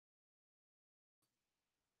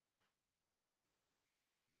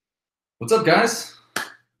What's up, guys?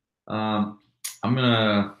 I'm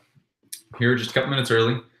gonna here just a couple minutes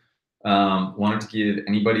early. Wanted to give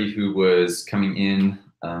anybody who was coming in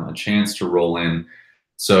a chance to roll in.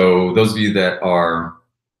 So those of you that are,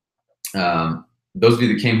 those of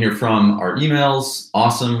you that came here from our emails,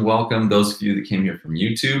 awesome, welcome. Those of you that came here from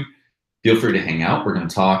YouTube, feel free to hang out. We're going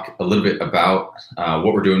to talk a little bit about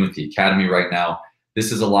what we're doing with the Academy right now.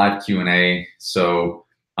 This is a live Q&A, so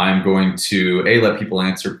I'm going to let people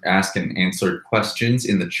ask and answer questions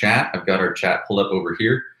in the chat. I've got our chat pulled up over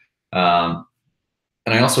here. And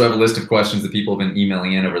I also have a list of questions that people have been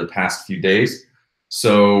emailing in over the past few days.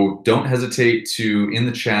 So don't hesitate to, in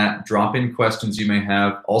the chat, drop in questions you may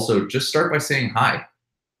have. Also, just start by saying hi,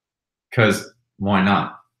 because why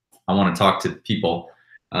not? I want to talk to people.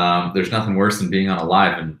 There's nothing worse than being on a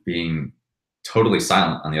live and being totally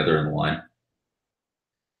silent on the other end of the line.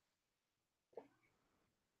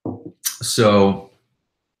 So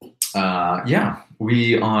yeah,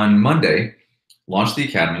 we on Monday launched the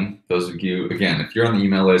Academy. Those of you, again, if you're on the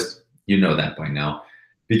email list, you know that by now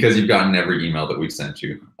because you've gotten every email that we've sent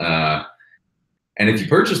you. And if you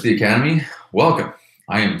purchased the Academy, welcome.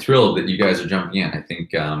 I am thrilled that you guys are jumping in. I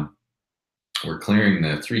think we're clearing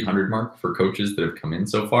the 300 mark for coaches that have come in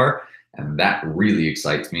so far, and that really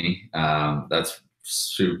excites me. That's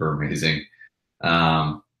super amazing.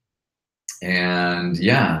 And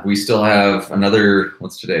yeah, we still have another,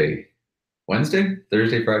 what's today? Wednesday,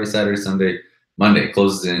 Thursday, Friday, Saturday, Sunday, Monday.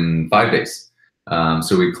 Closes in 5 days.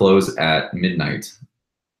 So we close at midnight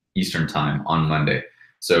Eastern time on Monday.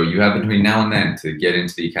 So you have between now and then to get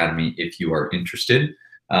into the Academy if you are interested.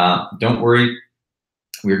 Don't worry,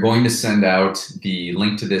 we're going to send out the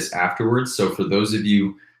link to this afterwards. So for those of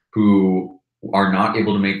you who are not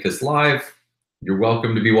able to make this live, you're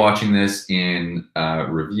welcome to be watching this in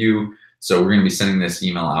review. So we're going to be sending this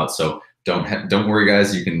email out. So don't worry,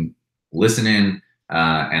 guys. You can listen in,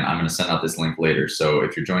 and I'm going to send out this link later. So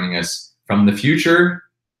if you're joining us from the future,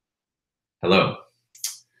 hello.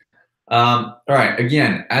 All right.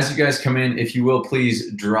 Again, as you guys come in, if you will,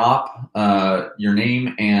 please drop your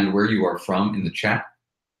name and where you are from in the chat,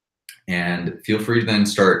 and feel free to then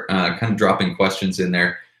start kind of dropping questions in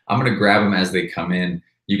there. I'm going to grab them as they come in.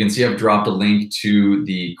 You can see I've dropped a link to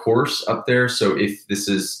the course up there. So if this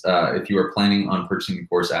is, if you are planning on purchasing the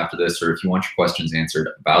course after this, or if you want your questions answered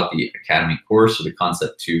about the Academy course or the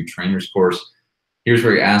Concept2 Trainers Course, here's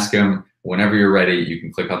where you ask them. Whenever you're ready, you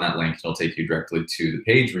can click on that link. It'll take you directly to the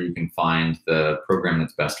page where you can find the program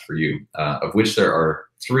that's best for you, of which there are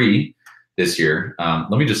 3 this year.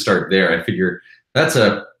 Let me just start there. I figure that's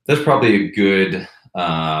probably a good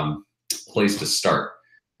place to start.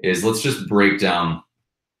 Is let's just break down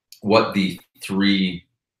what the 3,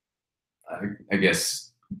 I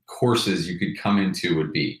guess, courses you could come into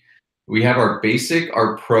would be. We have our basic,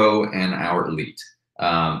 our pro, and our elite.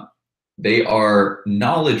 They are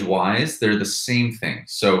knowledge-wise, they're the same thing.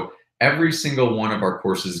 So every single one of our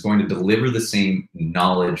courses is going to deliver the same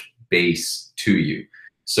knowledge base to you.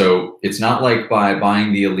 So it's not like by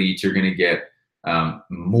buying the elite, you're going to get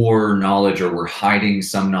more knowledge, or we're hiding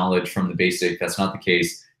some knowledge from the basic. That's not the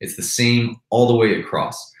case. It's the same all the way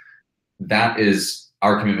across. That is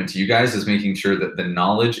our commitment to you guys, is making sure that the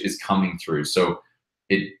knowledge is coming through. So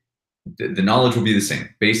the knowledge will be the same,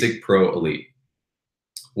 basic, pro, elite.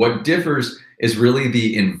 What differs is really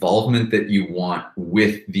the involvement that you want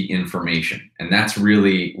with the information. And that's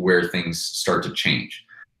really where things start to change.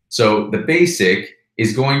 So the basic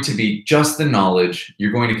is going to be just the knowledge.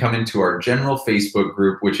 You're going to come into our general Facebook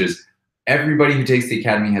group, which is everybody who takes the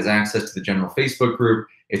Academy has access to the general Facebook group.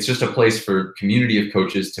 It's just a place for community of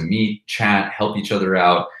coaches to meet, chat, help each other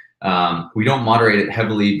out. We don't moderate it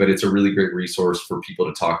heavily, but it's a really great resource for people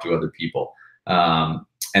to talk to other people.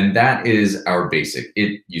 And that is our basic.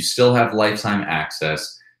 You still have lifetime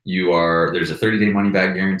access. There's a 30-day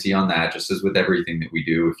money-back guarantee on that, just as with everything that we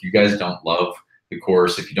do. If you guys don't love the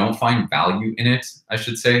course, if you don't find value in it, I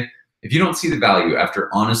should say, if you don't see the value after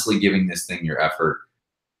honestly giving this thing your effort,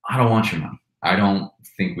 I don't want your money. I don't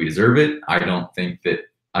think we deserve it. I don't think that,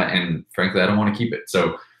 and frankly, I don't want to keep it.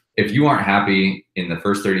 So if you aren't happy in the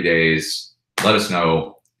first 30 days, let us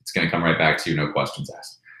know. It's going to come right back to you, no questions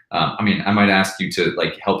asked. I mean, I might ask you to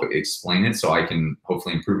help explain it so I can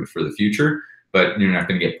hopefully improve it for the future, but you're not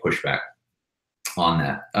going to get pushback on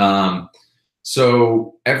that.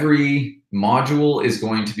 So every module is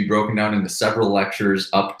going to be broken down into several lectures,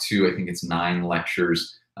 up to, I think it's 9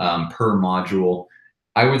 lectures per module.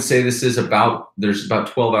 I would say this is there's about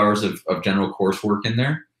 12 hours of general coursework in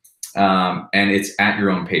there, and it's at your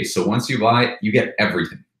own pace. So once you buy it, you get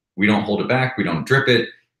everything. We don't hold it back. We don't drip it.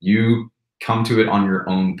 You come to it on your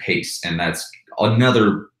own pace, and that's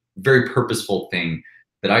another very purposeful thing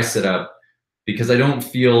that I set up because I don't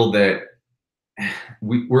feel that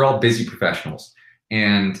we're all busy professionals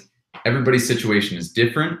and everybody's situation is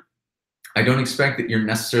different. I don't expect that you're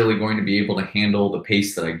necessarily going to be able to handle the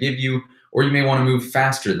pace that I give you, or you may want to move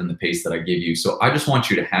faster than the pace that I give you. So I just want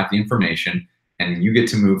you to have the information and you get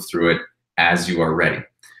to move through it as you are ready.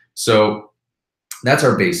 So that's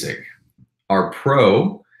our basic. Our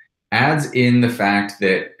pro adds in the fact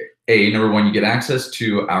that number one, you get access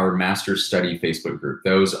to our Master Study Facebook group.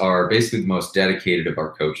 Those are basically the most dedicated of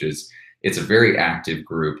our coaches. It's a very active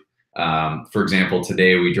group. For example,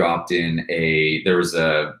 today we dropped in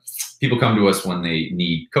people come to us when they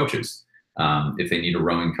need coaches. If they need a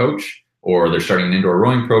rowing coach, or they're starting an indoor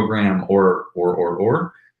rowing program,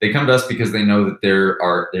 or they come to us because they know that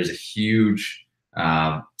there's a huge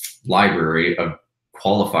library of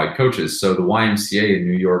qualified coaches. So the YMCA in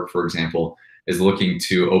New York, for example, is looking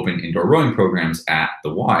to open indoor rowing programs at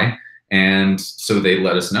the Y. And so they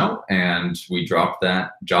let us know, and we dropped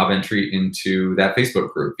that job entry into that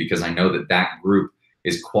Facebook group because I know that that group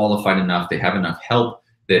is qualified enough, they have enough help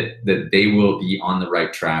that they will be on the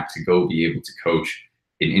right track to go be able to coach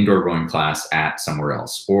an indoor rowing class at somewhere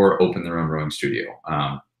else or open their own rowing studio.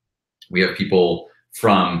 We have people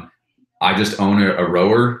from, I just own a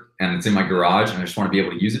rower and it's in my garage and I just want to be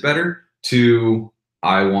able to use it better, to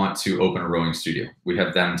I want to open a rowing studio. We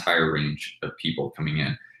have that entire range of people coming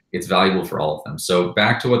in. It's valuable for all of them. So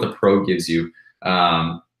back to what the pro gives you.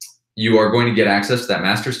 You are going to get access to that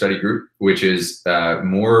master study group, which is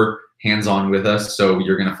more hands-on with us. So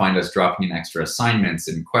you're going to find us dropping in extra assignments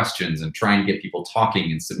and questions and trying to get people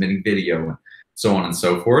talking and submitting video and so on and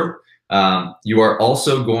so forth. You are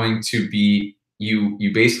also going to be,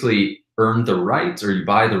 you basically earn the right, or you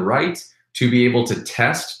buy the right to be able to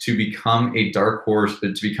test to become a Dark Horse,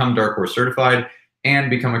 certified and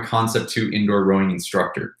become a Concept2 Indoor Rowing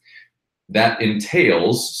Instructor. That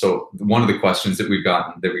entails, so one of the questions that we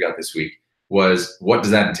got this week was, what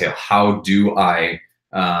does that entail? How do I,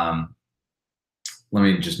 let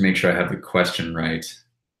me just make sure I have the question right.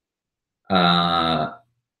 How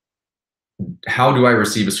do I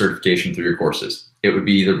receive a certification through your courses? It would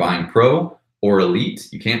be either buying Pro or Elite.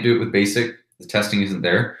 You can't do it with Basic. The testing isn't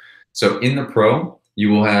there. So in the Pro, you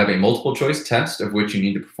will have a multiple choice test of which you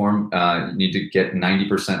need to perform, you need to get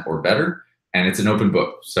 90% or better, and it's an open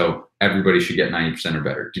book. So everybody should get 90% or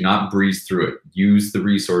better. Do not breeze through it. Use the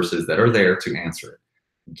resources that are there to answer it.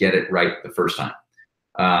 Get it right the first time.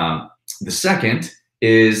 The second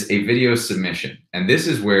is a video submission. And this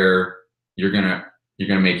is where you're gonna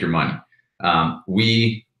make your money.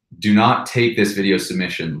 We do not take this video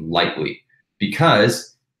submission lightly,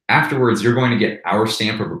 because afterwards, you're going to get our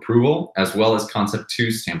stamp of approval as well as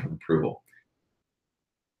Concept2's stamp of approval.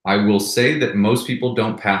 I will say that most people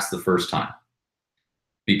don't pass the first time,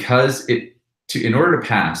 because in order to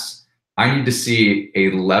pass, I need to see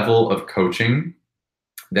a level of coaching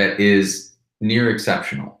that is near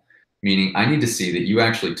exceptional. Meaning I need to see that you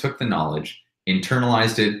actually took the knowledge,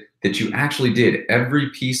 internalized it, that you actually did every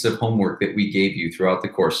piece of homework that we gave you throughout the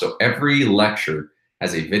course. So every lecture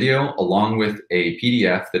has a video along with a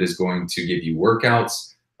PDF that is going to give you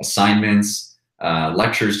workouts, assignments,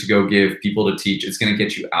 lectures to go give, people to teach. It's going to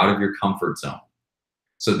get you out of your comfort zone.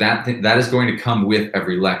 So that is going to come with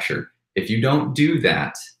every lecture. If you don't do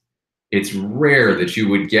that, it's rare that you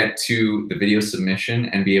would get to the video submission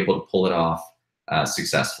and be able to pull it off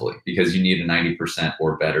successfully, because you need a 90%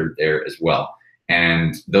 or better there as well.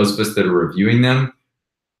 And those of us that are reviewing them,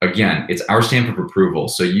 again, it's our stamp of approval,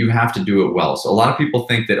 so you have to do it well. So a lot of people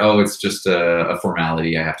think that, oh, it's just a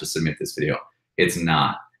formality, I have to submit this video. It's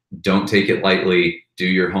not. Don't take it lightly, do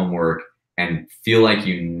your homework, and feel like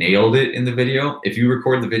you nailed it in the video. If you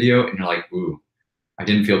record the video and you're like, ooh, I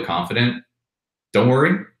didn't feel confident, don't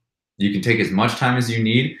worry. You can take as much time as you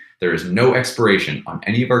need. There is no expiration on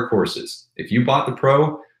any of our courses. If you bought the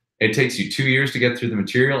Pro, it takes you 2 years to get through the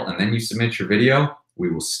material, and then you submit your video,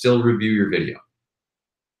 we will still review your video.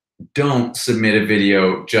 Don't submit a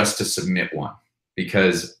video just to submit one,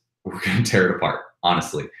 because we're going to tear it apart,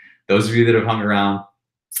 honestly. Those of you that have hung around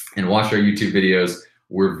and watched our YouTube videos,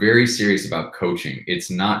 we're very serious about coaching.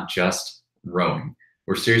 It's not just rowing.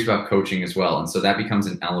 We're serious about coaching as well. And so that becomes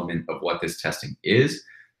an element of what this testing is.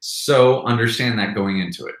 So understand that going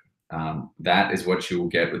into it. That is what you will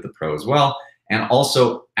get with the Pro as well. And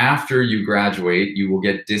also, after you graduate, you will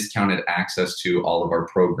get discounted access to all of our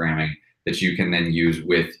programming that you can then use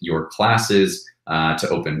with your classes, to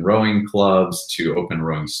open rowing clubs, to open a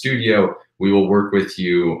rowing studio. We will work with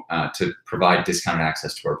you to provide discounted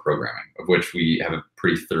access to our programming, of which we have a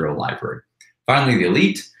pretty thorough library. Finally, the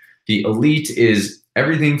Elite. The Elite is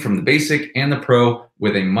everything from the Basic and the Pro,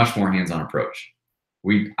 with a much more hands-on approach.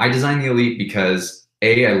 I designed the Elite because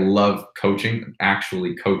I love coaching,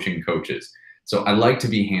 actually coaching coaches. So I like to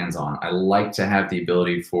be hands-on. I like to have the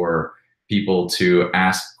ability for people to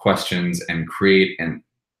ask questions and create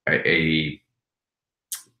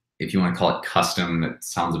if you want to call it custom, that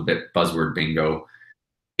sounds a bit buzzword bingo,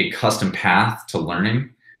 a custom path to learning,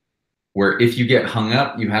 where if you get hung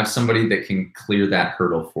up, you have somebody that can clear that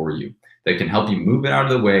hurdle for you, that can help you move it out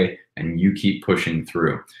of the way and you keep pushing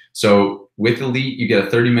through. So with Elite, you get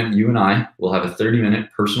a 30-minute, you and I will have a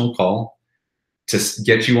 30-minute personal call to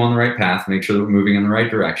get you on the right path, make sure that we're moving in the right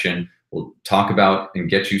direction. We'll talk about and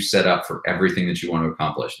get you set up for everything that you want to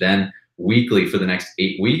accomplish. Then weekly for the next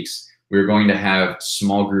 8 weeks, we're going to have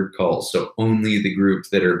small group calls. So only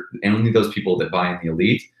those people that buy in the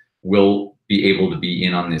Elite will be able to be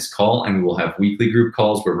in on this call, and we will have weekly group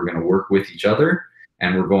calls where we're going to work with each other,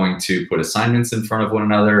 and we're going to put assignments in front of one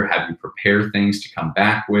another, have you prepare things to come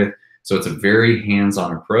back with. So it's a very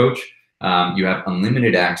hands-on approach. You have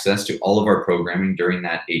unlimited access to all of our programming during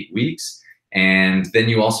that 8 weeks. And then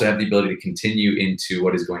you also have the ability to continue into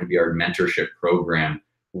what is going to be our mentorship program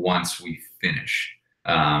once we finish.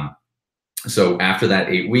 So after that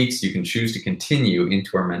 8 weeks, you can choose to continue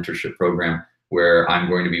into our mentorship program, where I'm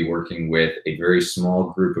going to be working with a very small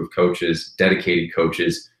group of coaches, dedicated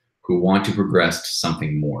coaches, who want to progress to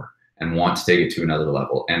something more and want to take it to another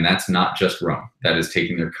level. And that's not just rowing. That is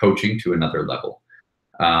taking their coaching to another level.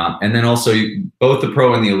 And then also both the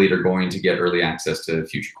Pro and the Elite are going to get early access to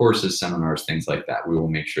future courses, seminars, things like that. We will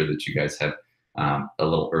make sure that you guys have a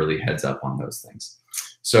little early heads up on those things.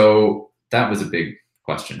 So that was a big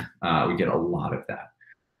question. We get a lot of that.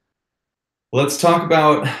 Let's talk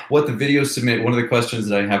about what the video submit. One of the questions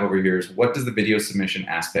that I have over here is, what does the video submission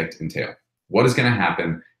aspect entail? What is going to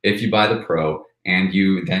happen if you buy the Pro and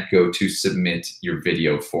you then go to submit your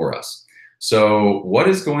video for us? So what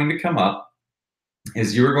is going to come up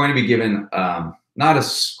is you're going to be given not a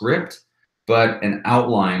script, but an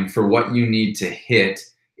outline for what you need to hit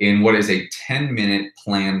in what is a 10-minute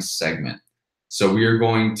planned segment. So we are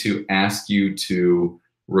going to ask you to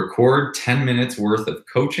record 10 minutes worth of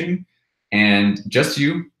coaching, and just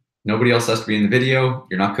you, nobody else has to be in the video.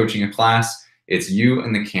 You're not coaching a class. It's you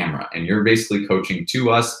and the camera, and you're basically coaching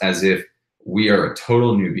to us as if we are a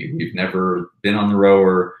total newbie. We've never been on the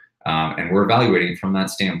rower, and we're evaluating from that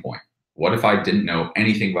standpoint. What if I didn't know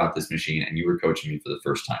anything about this machine and you were coaching me for the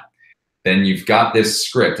first time? Then you've got this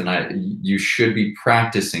script, and you should be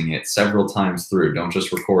practicing it several times through. Don't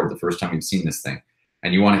just record the first time you've seen this thing.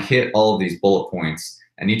 And you want to hit all of these bullet points,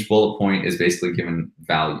 and each bullet point is basically given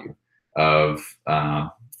value of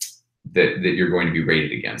that you're going to be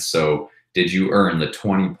rated against. So did you earn the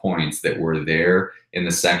 20 points that were there in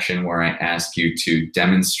the section where I ask you to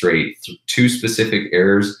demonstrate 2 specific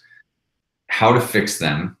errors, how to fix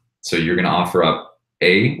them? So you're going to offer up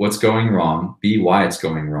A, what's going wrong, B, why it's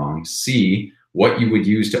going wrong, C, what you would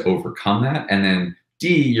use to overcome that, and then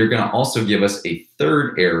D, you're going to also give us a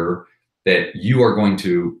 3rd error that you are going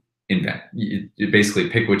to invent. You basically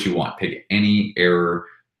pick what you want, pick any error,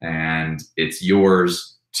 and it's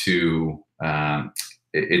yours to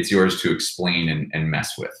explain and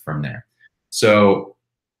mess with from there. So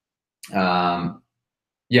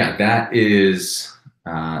yeah, that is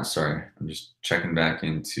sorry, I'm just checking back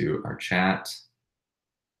into our chat,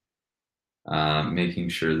 making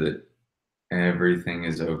sure that everything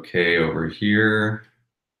is okay over here.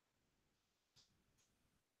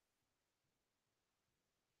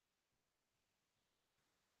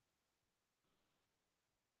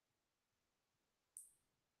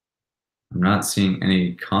 I'm not seeing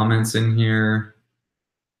any comments in here.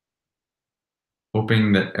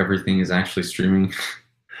 Hoping that everything is actually streaming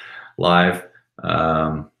live.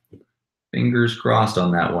 Fingers crossed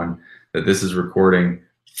on that one, that this is recording.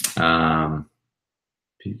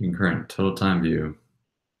 Peaking current, total time view.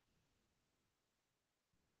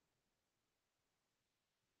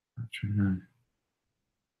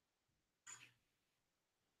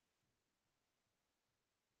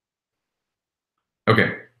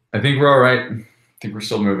 Okay, I think we're all right. I think we're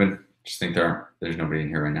still moving. Just think there's nobody in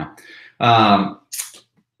here right now.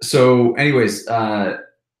 So anyways,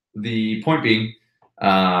 the point being,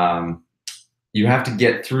 you have to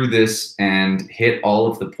get through this and hit all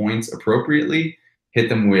of the points appropriately, hit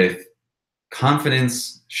them with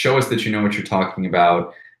confidence, show us that you know what you're talking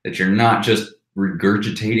about, that you're not just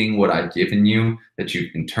regurgitating what I've given you, that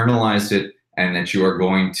you've internalized it, and that you are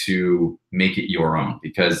going to make it your own,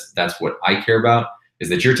 because that's what I care about, is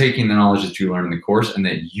that you're taking the knowledge that you learn in the course and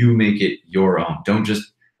that you make it your own.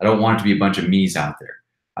 I don't want it to be a bunch of me's out there.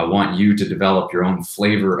 I want you to develop your own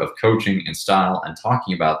flavor of coaching and style and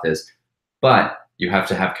talking about this, but You have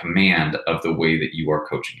to have command of the way that you are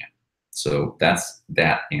coaching it. So that's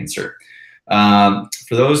that answer.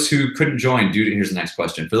 For those who couldn't join due to, here's the next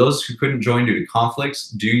question. For those who couldn't join due to conflicts,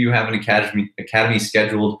 do you have an academy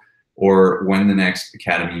scheduled, or when the next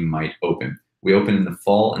academy might open? We open in the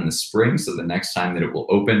fall and the spring, so the next time that it will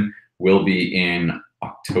open will be in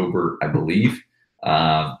October, I believe.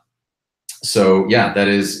 So yeah, that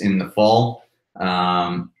is in the fall.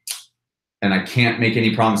 And I can't make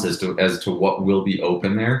any promises as to what will be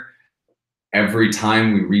open there. Every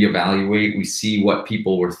time we reevaluate, we see what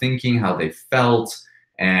people were thinking, how they felt,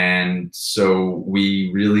 and so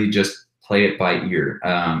we really just play it by ear.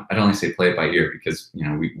 I'd only say play it by ear because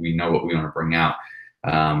we know what we want to bring out.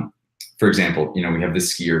 For example, we have the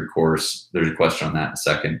skier course. There's a question on that in a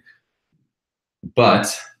second,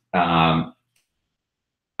 but I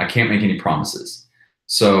can't make any promises.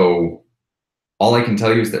 So all I can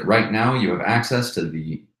tell you is that right now you have access to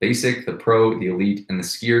the basic, the pro, the elite, and the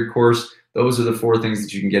skier course. Those are the 4 things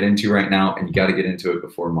that you can get into right now, and you got to get into it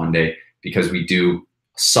before Monday because we do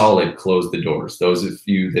solid close the doors. Those of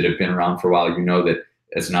you that have been around for a while, you know that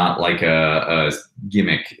it's not like a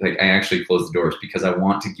gimmick. Like, I actually close the doors because I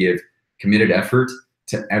want to give committed effort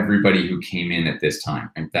to everybody who came in at this time.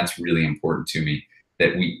 And that's really important to me,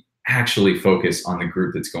 that we actually focus on the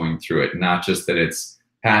group that's going through it, not just that it's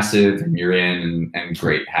passive and you're in and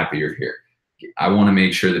great, happy you're here. I want to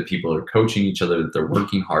make sure that people are coaching each other, that they're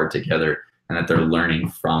working hard together, and that they're learning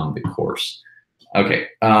from the course. Okay,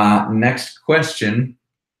 next question.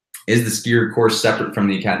 Is the skier course separate from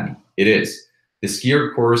the academy? It is. The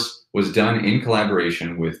skier course was done in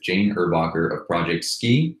collaboration with Jane Erbacher of Project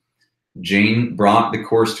Ski. Jane brought the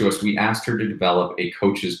course to us. We asked her to develop a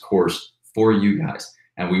coach's course for you guys,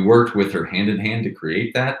 and we worked with her hand in hand to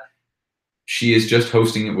create that. She is just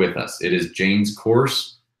hosting it with us. It is Jane's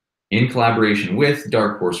course in collaboration with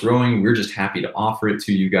Dark Horse Rowing. We're just happy to offer it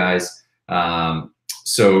to you guys.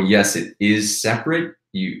 So yes, it is separate.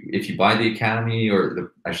 If you buy the academy,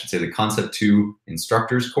 or I should say the Concept2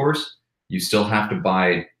 Instructors course, you still have to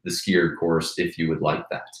buy the skier course if you would like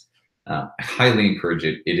that. I highly encourage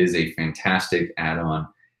it. It is a fantastic add-on,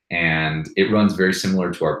 and it runs very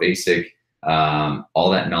similar to our basic. All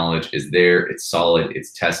that knowledge is there. It's solid.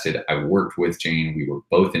 It's tested. I worked with Jane. We were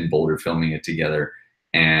both in Boulder filming it together,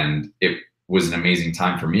 and it was an amazing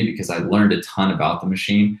time for me because I learned a ton about the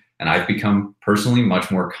machine, and I've become personally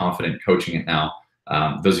much more confident coaching it now.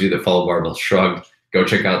 Those of you that follow Barbell Shrugged, go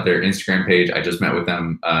check out their Instagram page. I just met with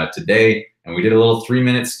them today, and we did a little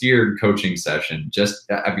 3-minute skier coaching session.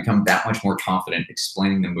 I've become that much more confident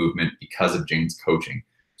explaining the movement because of Jane's coaching.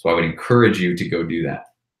 So I would encourage you to go do that.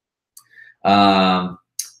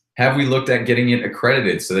 Have we looked at getting it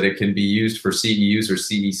accredited so that it can be used for CEUs or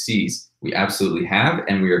CECs? We absolutely have,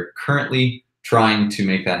 and we are currently trying to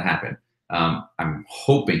make that happen. I'm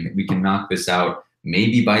hoping that we can knock this out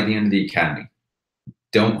maybe by the end of the academy.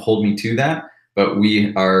 Don't hold me to that, but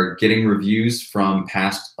we are getting reviews from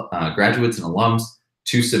past graduates and alums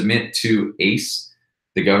to submit to ACE,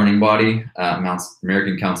 the governing body,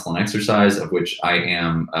 American Council on Exercise, of which I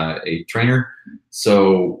am a trainer.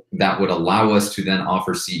 So that would allow us to then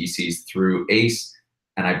offer CECs through ACE.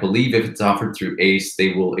 And I believe if it's offered through ACE,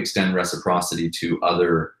 they will extend reciprocity to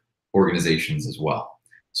other organizations as well.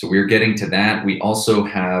 So we're getting to that. We also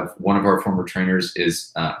have one of our former trainers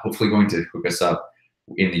is hopefully going to hook us up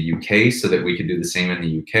in the UK so that we can do the same in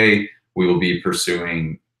the UK. We will be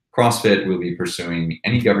pursuing CrossFit. We'll be pursuing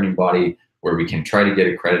any governing body where we can try to get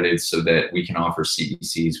accredited so that we can offer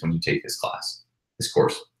CECs when you take this class, this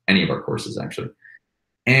course, any of our courses actually.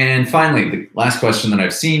 And finally, the last question that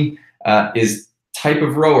I've seen is type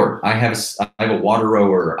of rower. I have a water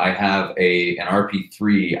rower. I have an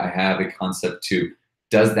RP3. I have a Concept2.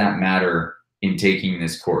 Does that matter in taking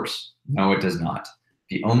this course? No, it does not.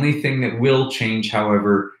 The only thing that will change,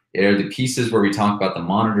 however, are the pieces where we talk about the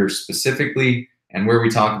monitors specifically and where we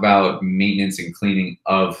talk about maintenance and cleaning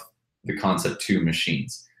of the Concept2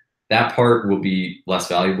 machines. That part will be less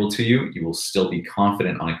valuable to you. You will still be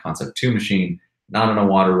confident on a Concept2 machine, not on a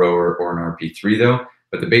water rower or an RP3 though,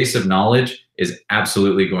 but the base of knowledge is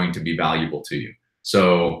absolutely going to be valuable to you.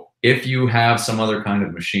 So if you have some other kind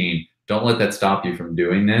of machine, don't let that stop you from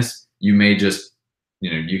doing this. You may just,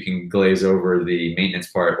 you can glaze over the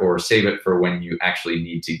maintenance part or save it for when you actually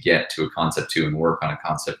need to get to a Concept2 and work on a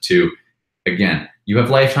Concept2. Again, you have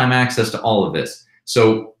lifetime access to all of this.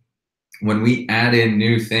 So when we add in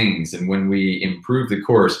new things and when we improve the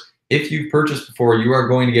course, if you've purchased before, you are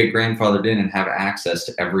going to get grandfathered in and have access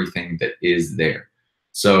to everything that is there.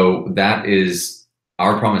 So that is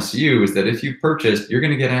our promise to you, is that if you've purchased, you're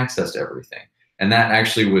going to get access to everything. And that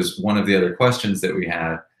actually was one of the other questions that we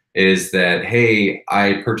had. is that, hey,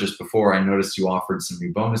 I purchased before, I noticed you offered some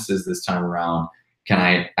new bonuses this time around. Can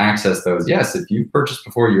I access those? Yes, if you've purchased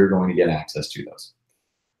before, you're going to get access to those.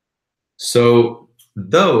 So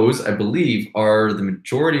those, I believe, are the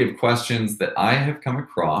majority of questions that I have come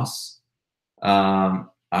across.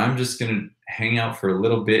 I'm just going to hang out for a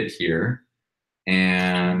little bit here,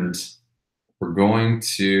 and we're going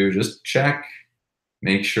to just check,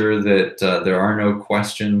 make sure that there are no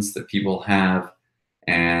questions that people have.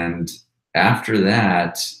 And after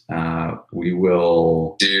that, we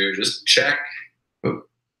will just check.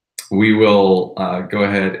 We will go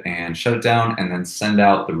ahead and shut it down and then send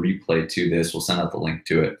out the replay to this. We'll send out the link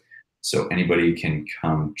to it so anybody can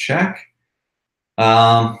come check.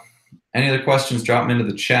 Any other questions, drop them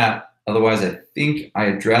into the chat. Otherwise, I think I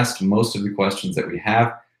addressed most of the questions that we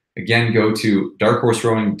have. Again, go to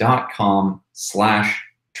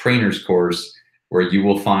darkhorserowing.com/trainers course, where you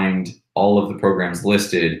will find all of the programs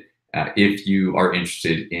listed if you are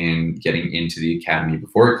interested in getting into the academy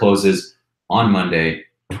before it closes on Monday,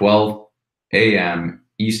 12 a.m.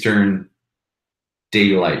 Eastern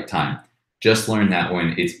Daylight Time. Just learn that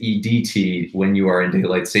one. It's EDT when you are in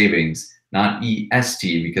daylight savings, not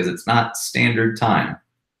EST, because it's not standard time.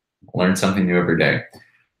 Learn something new every day.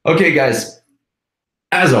 Okay, guys.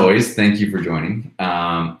 As always, thank you for joining.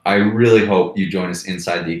 I really hope you join us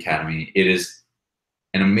inside the academy. It is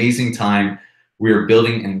an amazing time. We are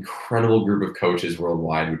building an incredible group of coaches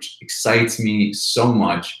worldwide, which excites me so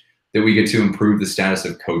much that we get to improve the status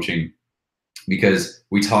of coaching, because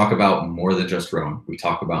we talk about more than just rowing. We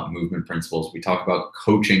talk about movement principles. We talk about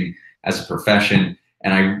coaching as a profession.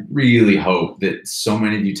 And I really hope that so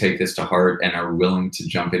many of you take this to heart and are willing to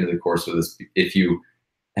jump into the course with us. If you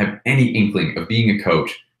have any inkling of being a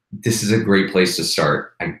coach, this is a great place to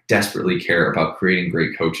start. I desperately care about creating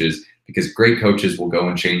great coaches, because great coaches will go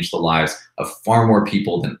and change the lives of far more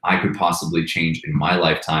people than I could possibly change in my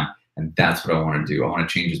lifetime. And that's what I want to do. I want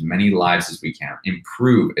to change as many lives as we can,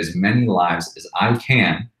 improve as many lives as I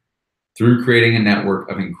can through creating a network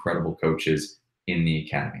of incredible coaches in the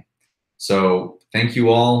academy. So thank you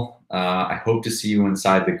all. I hope to see you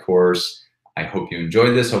inside the course. I hope you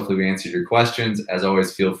enjoyed this. Hopefully we answered your questions. As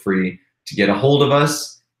always, feel free to get a hold of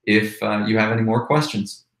us if you have any more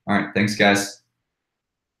questions. All right, thanks guys.